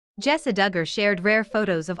Jessa Duggar shared rare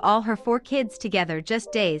photos of all her 4 kids together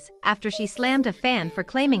just days after she slammed a fan for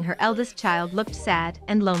claiming her eldest child looked sad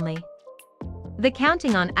and lonely. The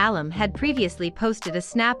Counting on Alum had previously posted a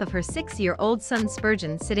snap of her 6-year-old son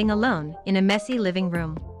Spurgeon sitting alone in a messy living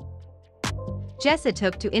room. Jessa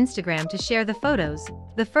took to Instagram to share the photos,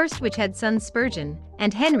 the first which had sons Spurgeon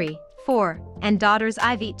and Henry, 4, and daughters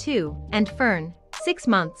Ivy, 2, and Fern, 6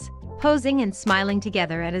 months, posing and smiling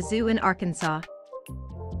together at a zoo in Arkansas.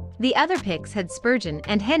 The other pics had Spurgeon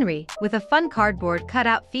and Henry with a fun cardboard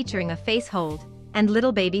cutout featuring a face hold, and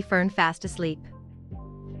little baby Fern fast asleep.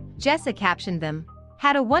 Jessa captioned them,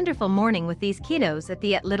 "Had a wonderful morning with these kiddos at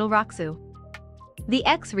the Little Rock Zoo." The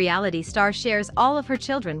ex-reality star shares all of her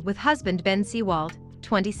children with husband Ben Seawald,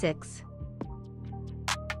 26.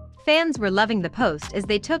 Fans were loving the post as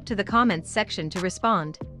they took to the comments section to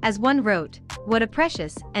respond, as one wrote, "What a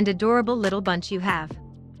precious and adorable little bunch you have."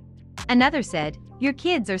 Another said, "Your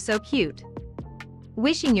kids are so cute.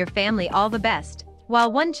 Wishing your family all the best,"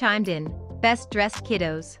 while one chimed in, "Best dressed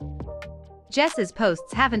kiddos." Jessa's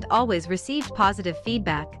posts haven't always received positive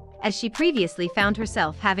feedback, as she previously found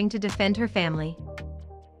herself having to defend her family.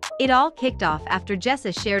 It all kicked off after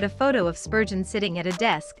Jessa shared a photo of Spurgeon sitting at a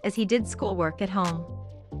desk as he did schoolwork at home.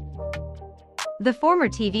 The former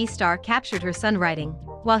TV star captured her son writing,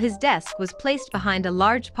 while his desk was placed behind a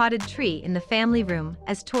large potted tree in the family room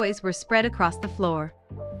as toys were spread across the floor.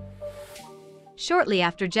 Shortly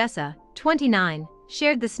after Jessa, 29,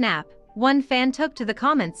 shared the snap, one fan took to the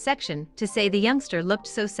comments section to say the youngster looked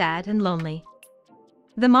so sad and lonely.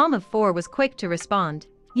 The mom of 4 was quick to respond,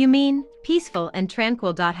 "You mean, peaceful and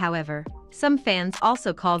tranquil." However, some fans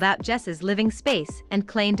also called out Jessa's living space and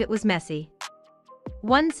claimed it was messy.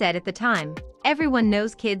 One said at the time, "Everyone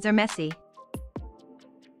knows kids are messy."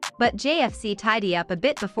 But JFC tidied up a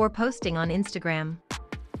bit before posting on Instagram.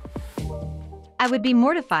 "I would be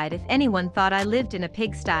mortified if anyone thought I lived in a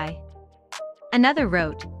pigsty." Another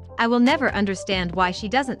wrote, "I will never understand why she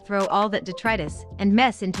doesn't throw all that detritus and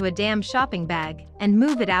mess into a damn shopping bag and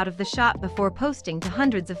move it out of the shop before posting to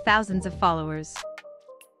hundreds of thousands of followers."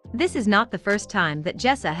 This is not the first time that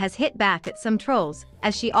Jessa has hit back at some trolls,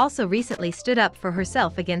 as she also recently stood up for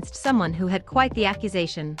herself against someone who had quite the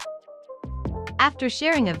accusation. After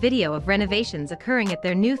sharing a video of renovations occurring at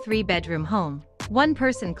their new 3-bedroom home, one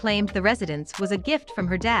person claimed the residence was a gift from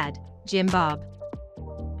her dad, Jim Bob.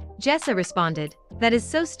 Jessa responded, "That is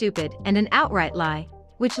so stupid and an outright lie,"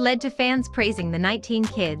 which led to fans praising the 19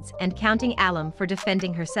 kids and Counting Alum for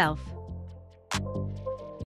defending herself.